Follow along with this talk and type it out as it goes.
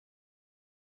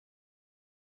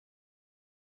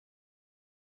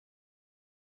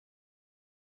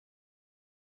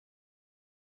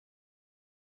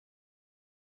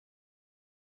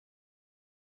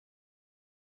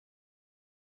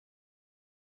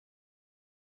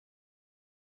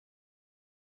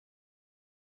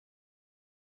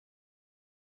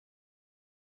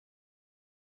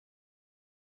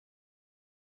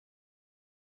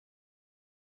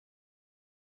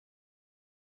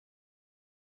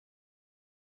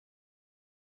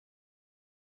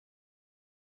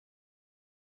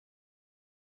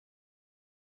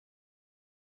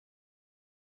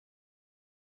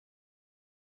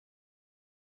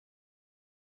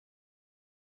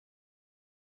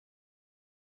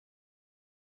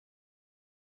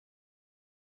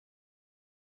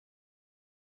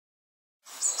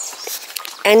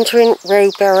Entering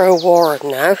Rowberrow Warren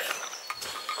now.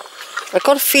 I've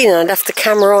got a feeling I left the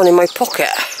camera on in my pocket.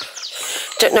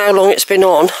 Don't know how long it's been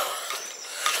on.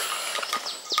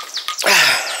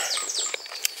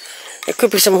 There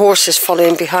could be some horses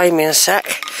following behind me in a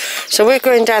sec. So we're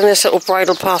going down this little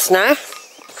bridle path now.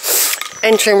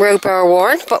 Entering Rowberrow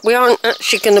Warren, but we aren't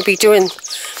actually going to be doing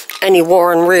any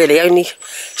warren really, only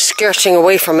skirting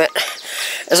away from it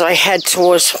as I head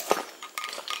towards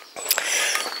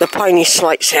the Piney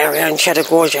Slights area and Cheddar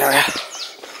Gorge area.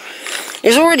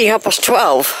 It's already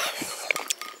 12:30,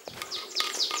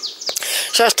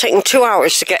 so it's taken 2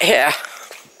 hours to get here.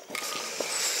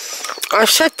 I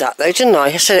said that though, didn't I?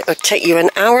 I said it would take you an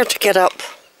hour to get up.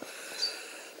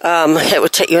 It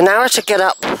would take you an hour to get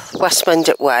up West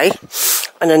Mendip Way,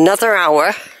 and another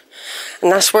hour,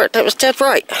 and that's where it was dead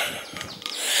right.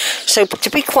 So, to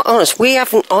be quite honest,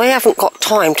 I haven't got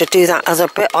time to do that other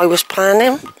bit I was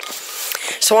planning.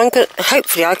 So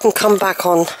hopefully I can come back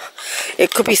on,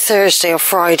 it could be Thursday or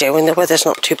Friday when the weather's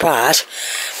not too bad,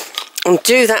 and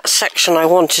do that section I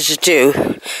wanted to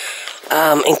do,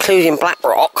 including Black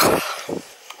Rock.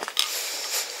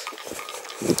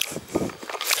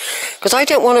 Because I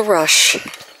don't want to rush.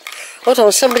 Hold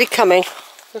on, somebody coming.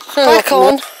 Back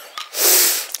on.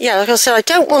 Yeah, like I said, I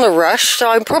don't want to rush, so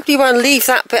I probably want to leave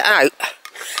that bit out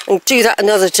and do that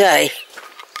another day.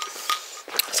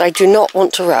 So I do not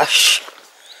want to rush.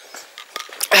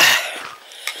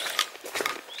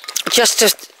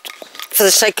 Just for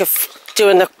the sake of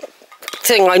doing the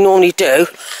thing I normally do,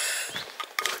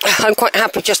 I'm quite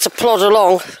happy just to plod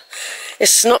along.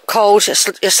 It's not cold,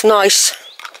 it's nice.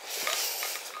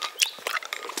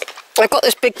 I've got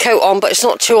this big coat on, but it's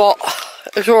not too hot.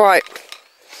 It's alright.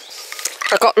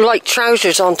 I got light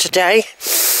trousers on today.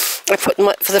 I put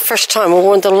them for the first time. I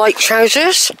wore the light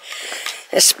trousers.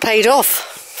 It's paid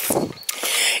off.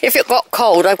 If it got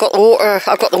cold, I've got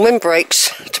the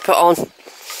windbreaks to put on.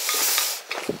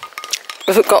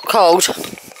 If it got cold,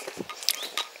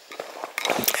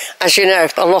 as you know,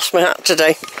 I lost my hat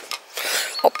today.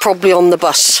 Probably on the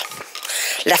bus.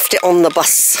 Left it on the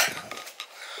bus.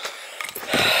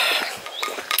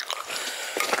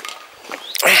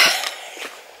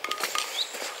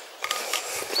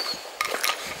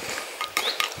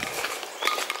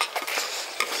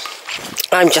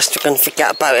 I'm just going to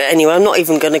forget about it anyway. I'm not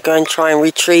even going to go and try and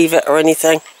retrieve it or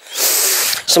anything.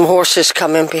 Some horses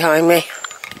coming behind me.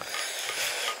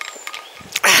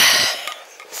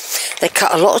 They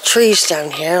cut a lot of trees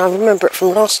down here. I remember it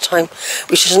from last time,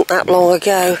 which isn't that long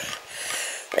ago.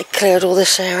 They cleared all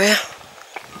this area.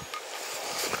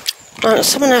 Right,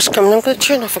 someone else coming. I'm going to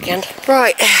turn off again.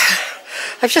 Right,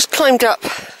 I've just climbed up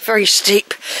a very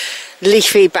steep,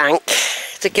 leafy bank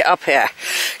to get up here.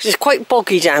 It's quite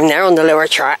boggy down there on the lower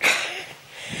track.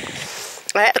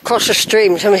 I had to cross a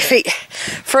stream, so my feet,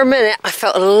 for a minute I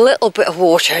felt a little bit of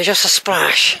water, just a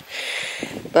splash,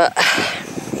 but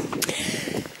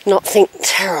nothing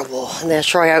terrible, and they'll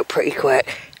dry out pretty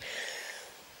quick.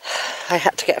 I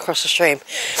had to get across the stream.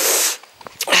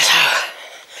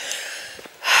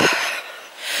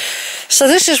 So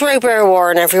this is Rowberrow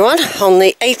Warren, everyone, on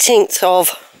the 18th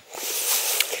of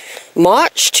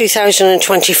March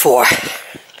 2024.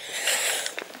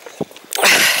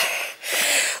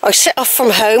 I set off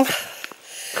from home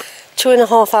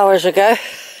 2.5 hours ago,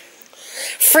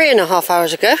 3.5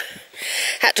 hours ago.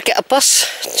 Had to get a bus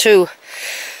to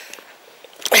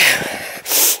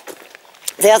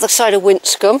the other side of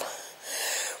Winscombe,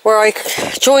 where I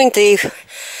joined the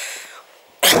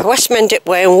West Mendip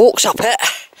Way and walked up it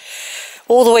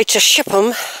all the way to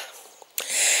Shipham,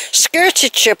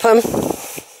 skirted Shipham,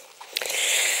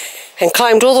 and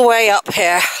climbed all the way up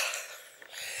here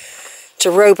to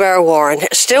Rowberrow Warren.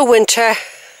 It's still winter,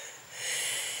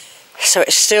 so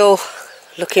it's still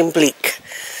looking bleak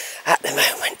at the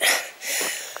moment.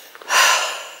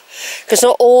 Because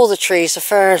not all the trees are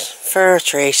fir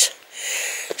trees,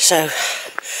 so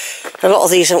a lot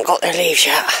of these haven't got their leaves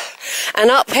yet.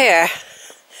 And up here,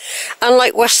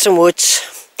 unlike Western Woods,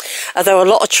 although a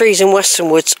lot of trees in Western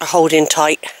Woods are holding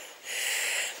tight,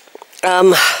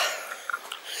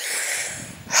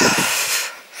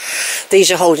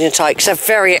 these are holding tight because they're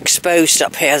very exposed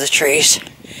up here, the trees.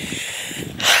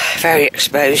 Very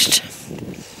exposed.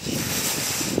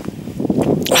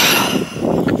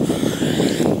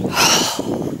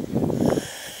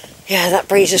 Yeah, that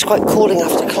breeze is quite cooling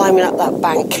after climbing up that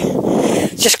bank.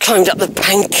 Just climbed up the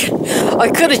bank. I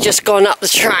could have just gone up the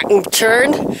track and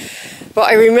turned, but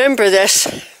I remember this,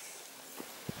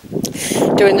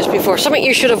 doing this before. Something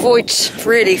you should avoid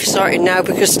really starting now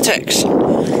because of ticks.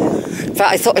 In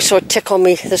fact, I thought I saw a tick on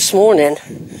me this morning.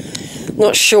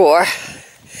 Not sure.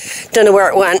 Don't know where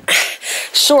it went.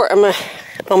 Sort on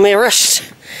my wrist,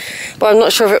 but I'm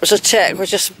not sure if it was a tick or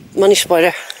just a money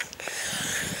spider.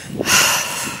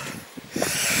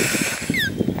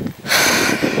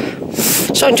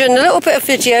 So I'm doing a little bit of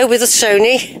video with the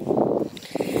Sony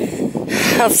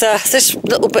of this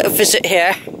little bit of visit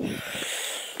here.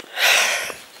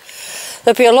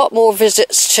 There'll be a lot more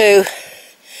visits to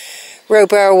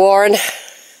Rowberrow Warren.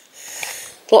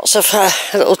 Lots of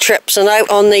little trips and out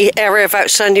on the area of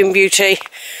outstanding beauty.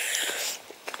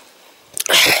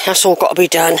 That's all got to be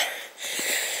done.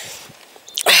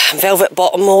 Velvet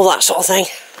bottom, all that sort of thing.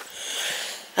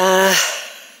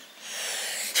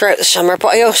 Throughout the summer,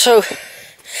 but I also,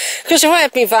 because if I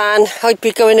had my van, I'd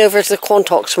be going over to the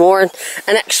Quantox more and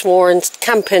Exmoor and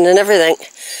camping and everything.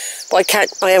 But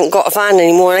I haven't got a van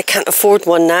anymore and I can't afford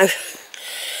one now.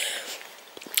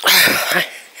 I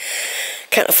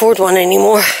can't afford one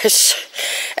anymore.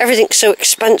 Everything's so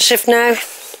expensive now.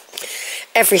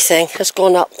 Everything has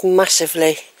gone up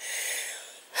massively.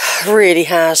 Really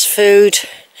has. Food,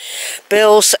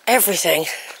 bills, everything.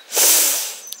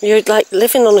 You're like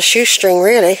living on a shoestring,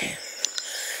 really.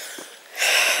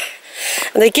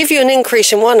 And they give you an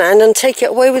increase in one hand and take it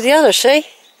away with the other, see?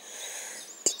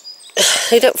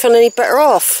 They don't feel any better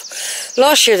off.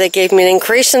 Last year they gave me an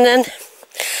increase and then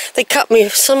they cut me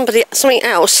something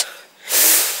else.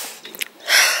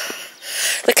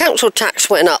 The council tax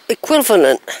went up,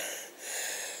 equivalent.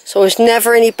 So I was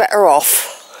never any better off.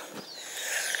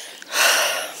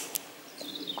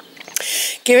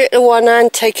 Give it to one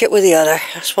hand, take it with the other.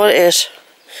 That's what it is.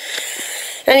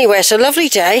 Anyway, it's a lovely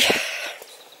day.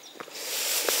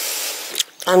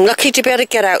 I'm lucky to be able to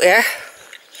get out here.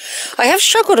 I have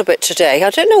struggled a bit today. I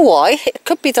don't know why. It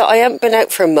could be that I haven't been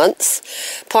out for a month,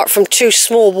 apart from 2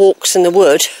 small walks in the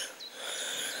wood.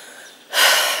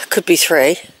 Could be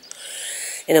 3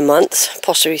 in a month,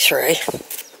 possibly 3.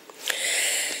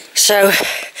 So,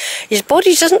 his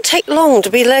body doesn't take long to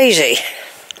be lazy.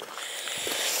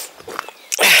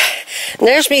 And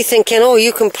there's me thinking, oh,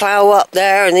 you can plough up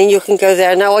there and then you can go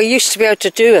there. Now, I used to be able to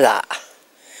do that.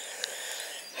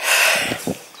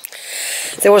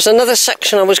 There was another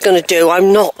section I was going to do.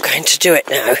 I'm not going to do it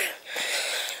now.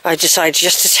 I decided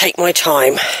just to take my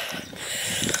time.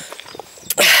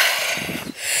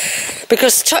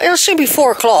 Because it'll soon be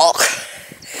 4 o'clock.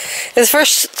 The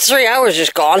first 3 hours is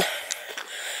gone.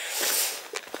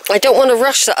 I don't want to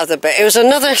rush that other bit. It was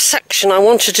another section I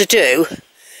wanted to do.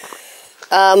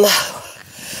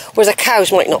 Where the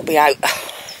cows might not be out.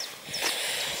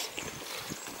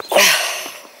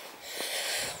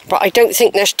 But I don't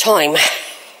think there's time.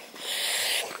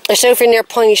 It's over near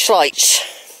Piney Slights.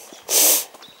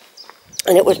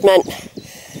 And it was meant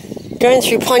going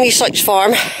through Piney Slights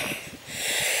farm,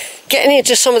 getting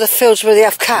into some of the fields where they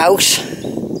have cows,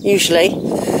 usually.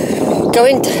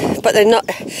 But they're not,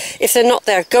 if they're not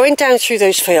there, going down through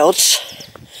those fields,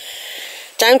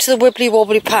 down to the wibbly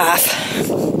wobbly path,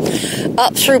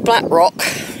 up through Black Rock,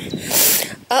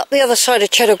 up the other side of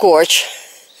Cheddar Gorge,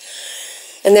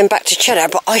 and then back to Cheddar.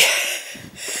 But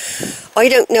I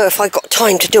don't know if I got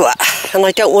time to do it, and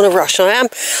I don't want to rush. I am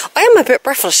a bit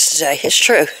breathless today. It's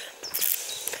true.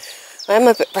 I am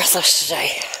a bit breathless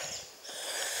today.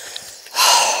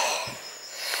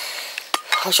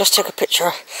 I'll just take a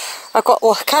picture. I've got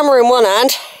a camera in one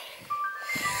hand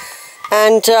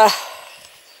and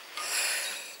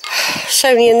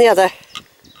Sony in the other.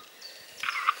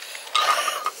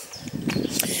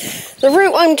 The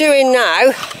route I'm doing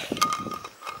now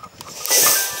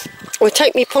will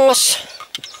take me past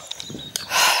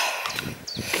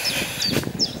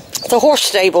the horse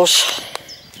stables,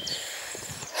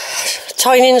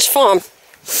 Tyning's farm,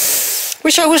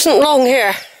 which I wasn't long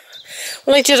here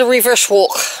when I did a reverse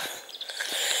walk.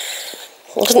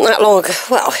 It wasn't that long ago.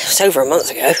 Well, it was over a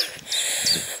month ago.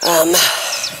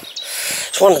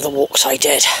 It's one of the walks I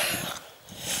did.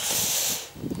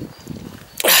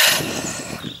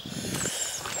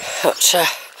 But,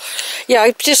 yeah,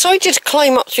 I decided to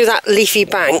climb up through that leafy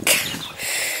bank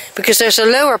because there's a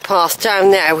lower path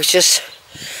down there which is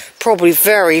probably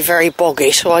very, very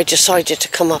boggy, so I decided to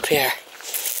come up here.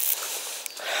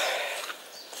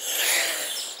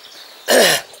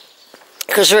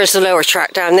 Because there is the lower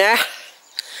track down there.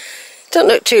 Don't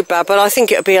look too bad, but I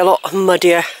think it'll be a lot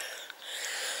muddier.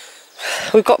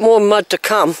 We've got more mud to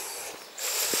come.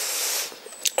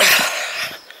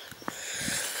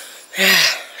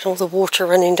 All the water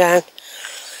running down.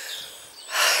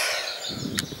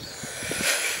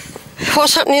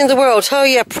 What's happening in the world? Oh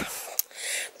yeah,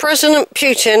 President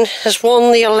Putin has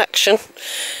won the election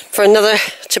for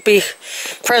to be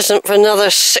president for another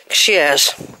 6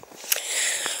 years.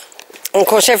 And of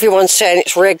course everyone's saying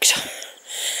it's rigged.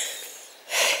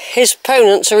 his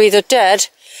opponents are either dead,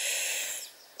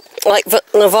 like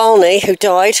Navalny, who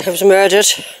died, who was murdered.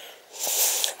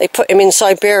 They put him in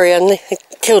Siberia and they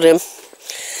killed him.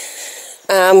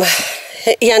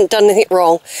 He hadn't done anything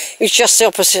wrong. He was just the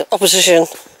opposition,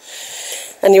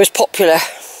 and he was popular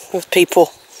with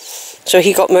people, so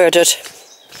he got murdered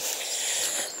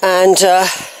and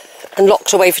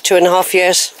locked away for 2.5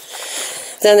 years.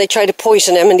 Then they tried to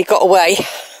poison him and he got away.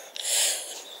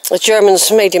 The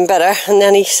Germans made him better, and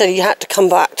then he said he had to come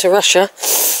back to Russia.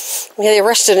 They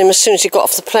arrested him as soon as he got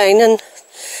off the plane, and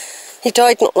he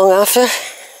died not long after.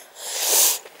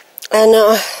 And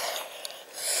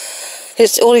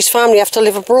all his family have to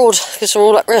live abroad because they're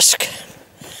all at risk.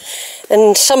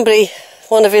 And somebody,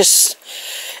 one of his,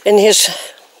 in his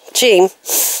team,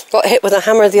 got hit with a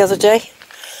hammer the other day,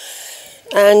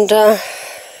 and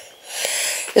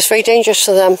it's very dangerous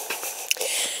for them.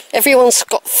 Everyone's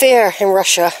got fear in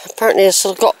Russia. Apparently it's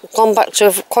gone back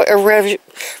to quite a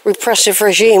repressive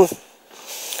regime,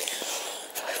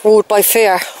 ruled by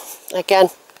fear again,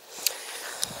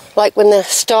 like when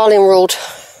Stalin ruled.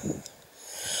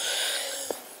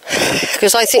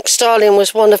 Because I think Stalin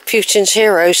was one of Putin's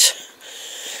heroes,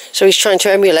 so he's trying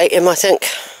to emulate him, I think.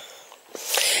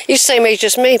 He's the same age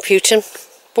as me, Putin,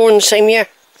 born the same year,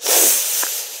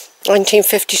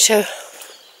 1952.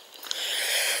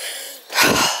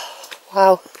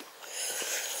 Wow.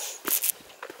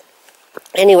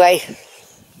 Anyway,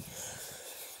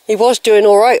 he was doing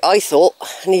alright, I thought,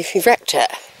 and he wrecked it.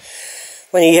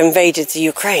 When he invaded the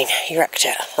Ukraine, he wrecked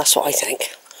it. That's what I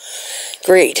think.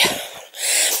 Greed.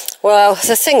 Well,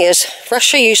 the thing is,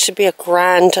 Russia used to be a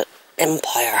grand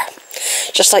empire,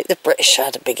 just like the British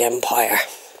had a big empire.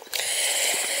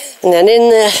 And then in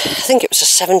the, I think it was the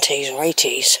 70s or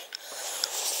 80s,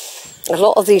 a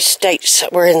lot of these states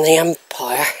that were in the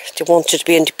empire, they wanted to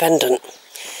be independent,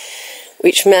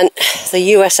 which meant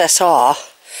the USSR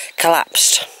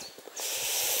collapsed.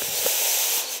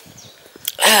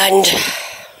 And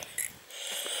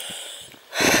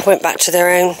went back to their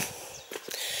own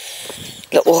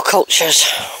little cultures.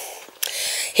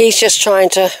 He's just trying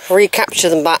to recapture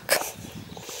them back.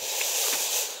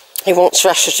 He wants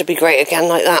Russia to be great again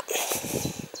like that.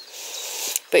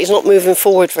 But he's not moving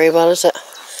forward very well, is it?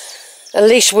 At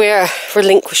least we're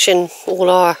relinquishing all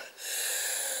our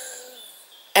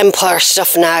empire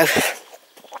stuff now.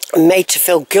 I'm made to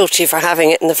feel guilty for having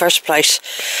it in the first place.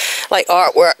 Like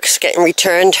artworks getting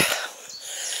returned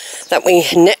that we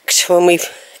nicked when we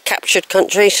captured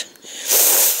countries.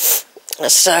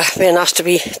 That's being asked to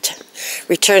be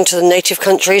returned to the native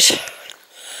countries.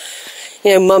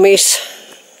 You know, mummies,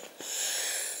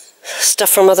 stuff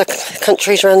from other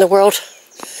countries around the world.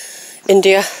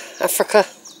 India, Africa.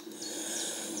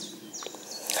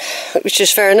 Which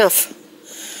is fair enough.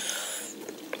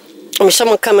 I mean,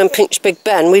 someone come and pinch Big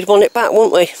Ben, we'd want it back,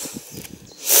 wouldn't we?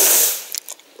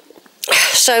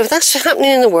 So that's what's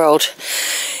happening in the world.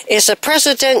 Is a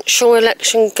presidential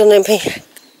election going to be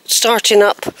starting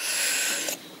up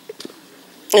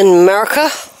in America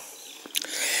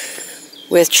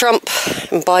with Trump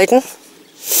and Biden?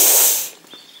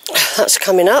 That's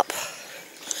coming up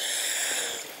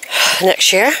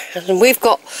next year, and we've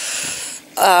got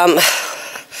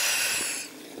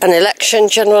an election,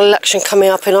 general election coming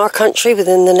up in our country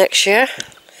within the next year,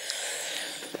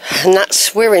 and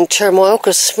we're in turmoil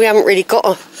because we haven't really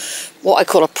got what I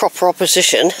call a proper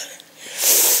opposition.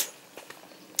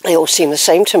 They all seem the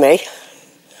same to me.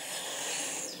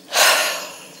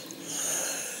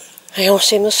 They all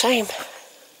seem the same.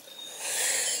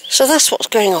 So that's what's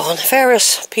going on.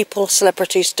 Various people,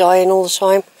 celebrities dying all the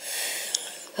time.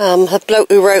 The bloke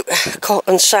who wrote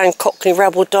and sang Cockney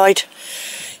Rebel died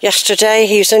yesterday.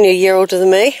 He was only a year older than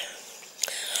me.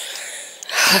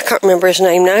 I can't remember his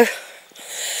name now,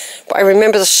 but I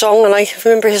remember the song and I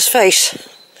remember his face.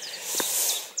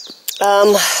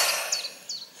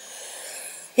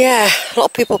 Yeah, a lot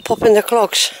of people popping their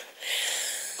clogs.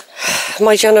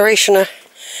 My generation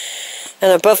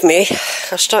and above me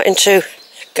are starting to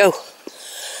go.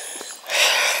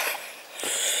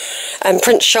 And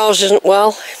Prince Charles isn't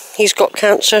well. He's got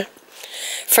cancer.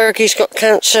 Fergie's got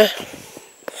cancer.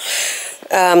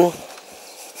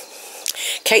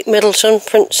 Kate Middleton,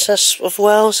 Princess of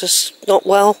Wales, is not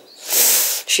well.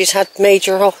 She's had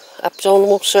major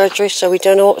abdominal surgery, so we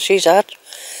don't know what she's had.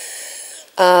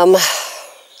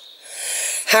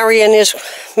 Harry and his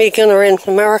Meghan are in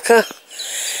America,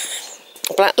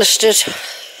 blacklisted.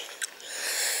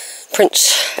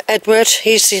 Prince Edward,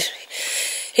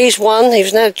 he's won. He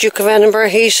was now Duke of Edinburgh.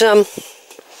 He's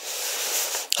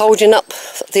holding up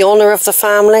the honour of the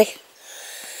family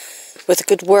with a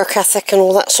good work ethic and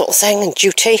all that sort of thing, and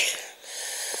duty.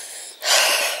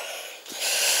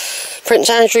 Prince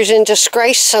Andrew's in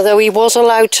disgrace, although he was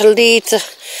allowed to lead the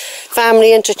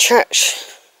family into church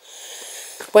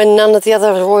when none of the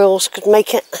other royals could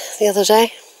make it the other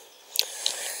day.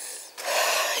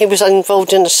 He was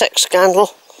involved in a sex scandal,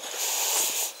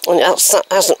 and that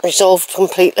hasn't resolved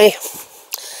completely.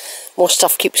 More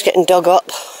stuff keeps getting dug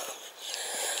up.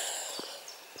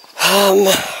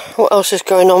 What else is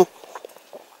going on?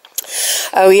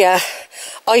 Oh yeah,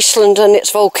 Iceland and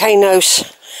its volcanoes.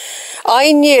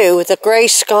 I knew the grey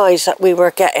skies that we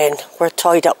were getting were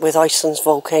tied up with Iceland's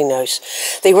volcanoes.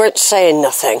 They weren't saying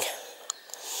nothing.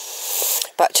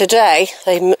 But today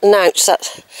they announced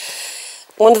that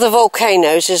one of the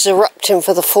volcanoes is erupting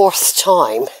for the 4th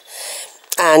time,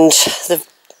 and the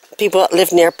people that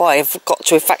live nearby have got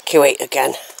to evacuate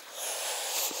again.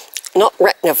 Not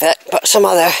Reykjavik, but some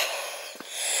other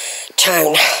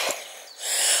town.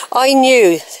 I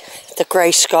knew the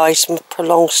grey skies and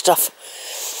prolonged stuff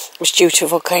was due to a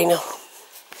volcano.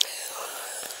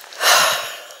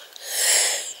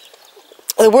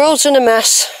 The world's in a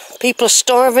mess. People are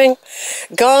starving.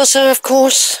 Gaza, of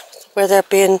course, where they're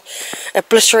being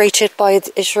obliterated by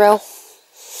Israel.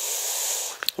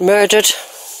 Murdered.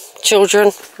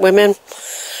 Children, women,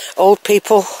 old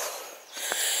people.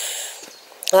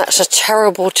 That's a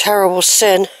terrible, terrible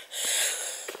sin.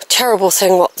 A terrible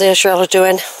thing what the Israel are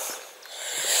doing.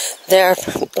 Their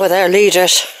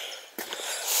leaders.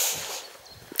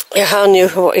 I knew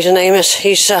what his name is.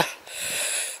 He's a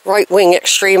right-wing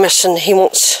extremist, and he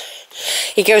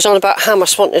goes on about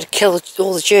Hamas wanting to kill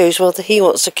all the Jews. Well, he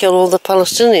wants to kill all the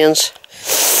Palestinians.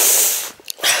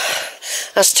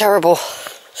 That's terrible.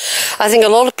 I think a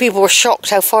lot of people were shocked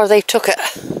how far they took it.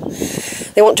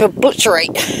 They want to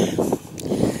obliterate.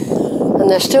 And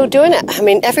they're still doing it. I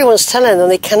mean, everyone's telling them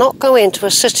they cannot go into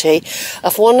a city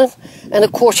of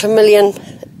 1.25 million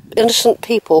innocent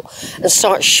people and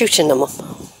start shooting them.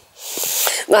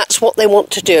 That's what they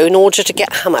want to do in order to get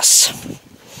Hamas.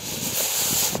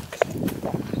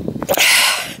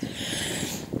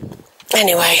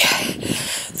 Anyway,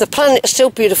 the planet is still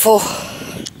beautiful.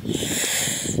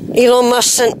 Elon Musk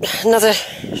sent another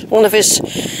one of his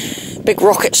big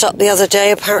rockets up the other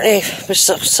day, apparently with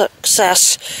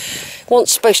success. Wasn't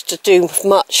supposed to do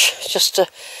much, just to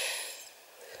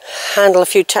handle a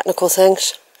few technical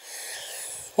things.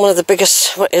 One of the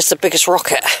biggest, what is the biggest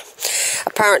rocket?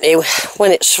 Apparently,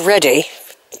 when it's ready,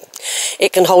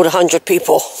 it can hold 100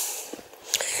 people.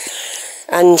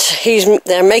 And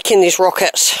they're making these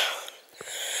rockets,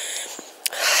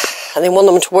 and they want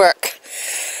them to work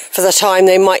for the time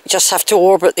they might just have to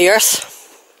orbit the Earth,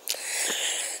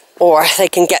 or they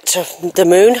can get to the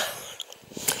moon,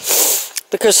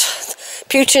 because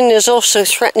Putin is also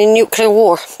threatening nuclear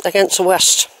war against the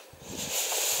West.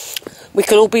 We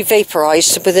could all be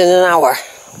vaporized within an hour.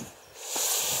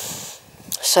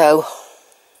 So,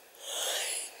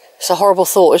 it's a horrible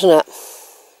thought, isn't it?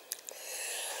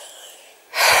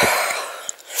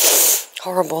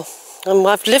 Horrible. And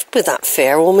I've lived with that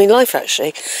fear all my life,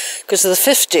 actually, because of the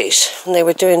 50s, when they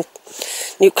were doing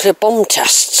nuclear bomb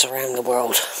tests around the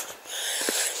world.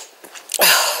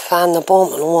 Fan the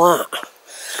bomb and all that.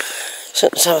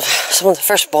 Some of the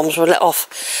first bombs were let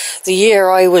off the year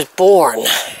I was born.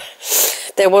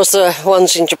 There was the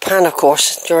ones in Japan, of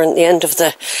course, during the end of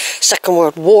the Second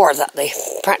World War that they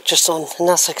practiced on in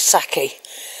Nagasaki,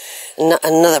 and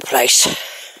another place.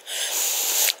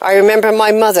 I remember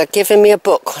my mother giving me a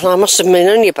book when I must have been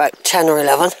only about 10 or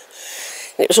 11.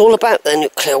 It was all about the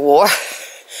nuclear war.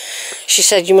 She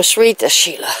said, "You must read this,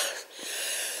 Sheila."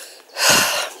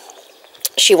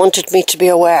 She wanted me to be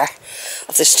aware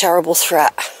of this terrible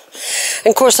threat.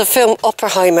 And of course, the film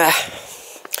Oppenheimer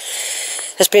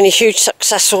has been a huge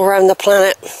success all around the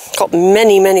planet. Got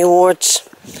many, many awards.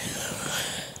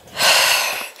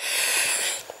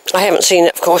 I haven't seen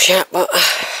it, of course, yet, but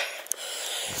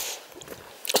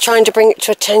trying to bring it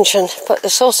to attention. But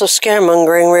it's also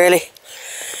scaremongering, really.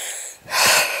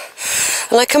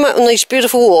 And I come out on these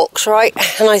beautiful walks, right,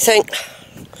 and I think,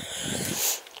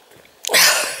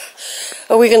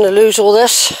 are we going to lose all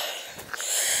this?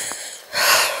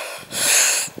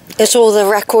 Is all the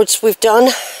records we've done,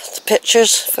 the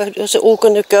pictures, photos, all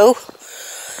going to go?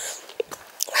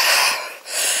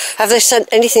 Have they sent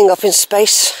anything up in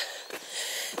space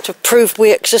to prove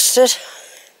we existed?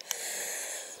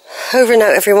 Over and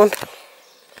out, everyone.